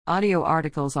Audio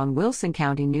articles on Wilson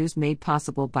County News made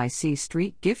possible by C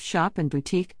Street Gift Shop and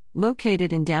Boutique,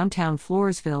 located in downtown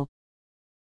Floresville.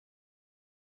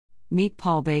 Meet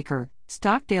Paul Baker,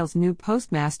 Stockdale's new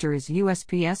postmaster is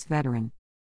USPS veteran.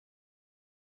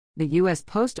 The U.S.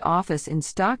 Post Office in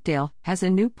Stockdale has a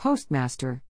new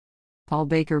postmaster. Paul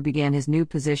Baker began his new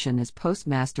position as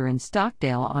postmaster in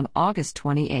Stockdale on August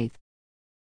 28.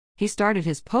 He started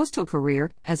his postal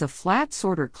career as a flat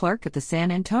sorter clerk at the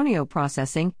San Antonio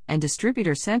Processing and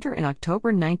Distributor Center in October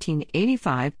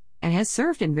 1985 and has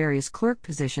served in various clerk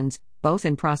positions, both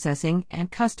in processing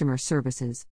and customer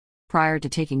services. Prior to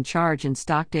taking charge in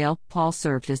Stockdale, Paul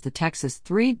served as the Texas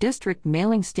 3-District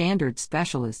Mailing Standards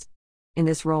Specialist. In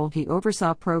this role, he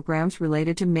oversaw programs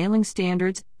related to mailing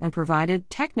standards and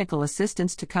provided technical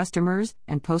assistance to customers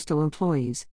and postal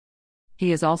employees.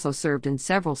 He has also served in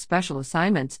several special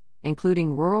assignments,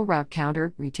 including Rural Route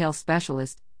Counter, Retail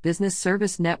Specialist, Business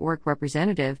Service Network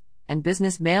Representative, and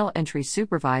Business Mail Entry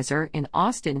Supervisor in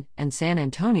Austin and San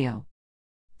Antonio.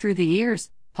 Through the years,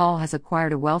 Paul has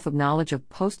acquired a wealth of knowledge of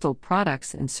postal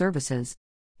products and services.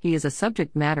 He is a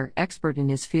subject matter expert in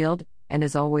his field and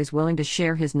is always willing to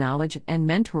share his knowledge and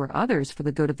mentor others for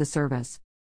the good of the service.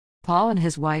 Paul and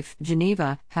his wife,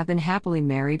 Geneva, have been happily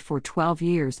married for 12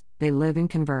 years. They live in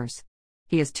Converse.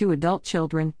 He has 2 adult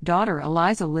children. Daughter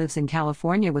Eliza lives in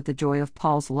California with the joy of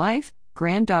Paul's life,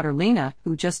 granddaughter Lena,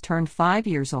 who just turned 5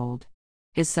 years old.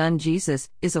 His son Jesus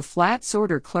is a flat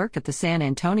sorter clerk at the San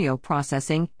Antonio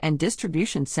Processing and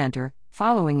Distribution Center,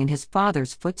 following in his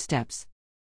father's footsteps.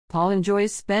 Paul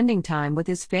enjoys spending time with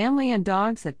his family and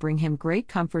dogs that bring him great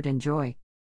comfort and joy.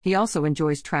 He also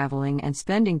enjoys traveling and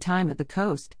spending time at the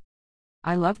coast.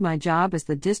 I loved my job as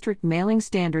the District Mailing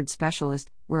Standards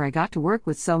Specialist, where I got to work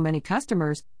with so many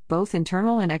customers, both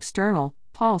internal and external,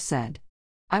 Paul said.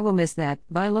 I will miss that,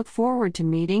 but I look forward to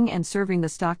meeting and serving the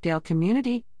Stockdale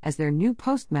community as their new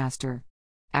postmaster.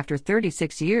 After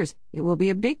 36 years, it will be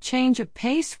a big change of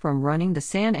pace from running the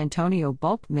San Antonio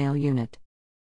bulk mail unit.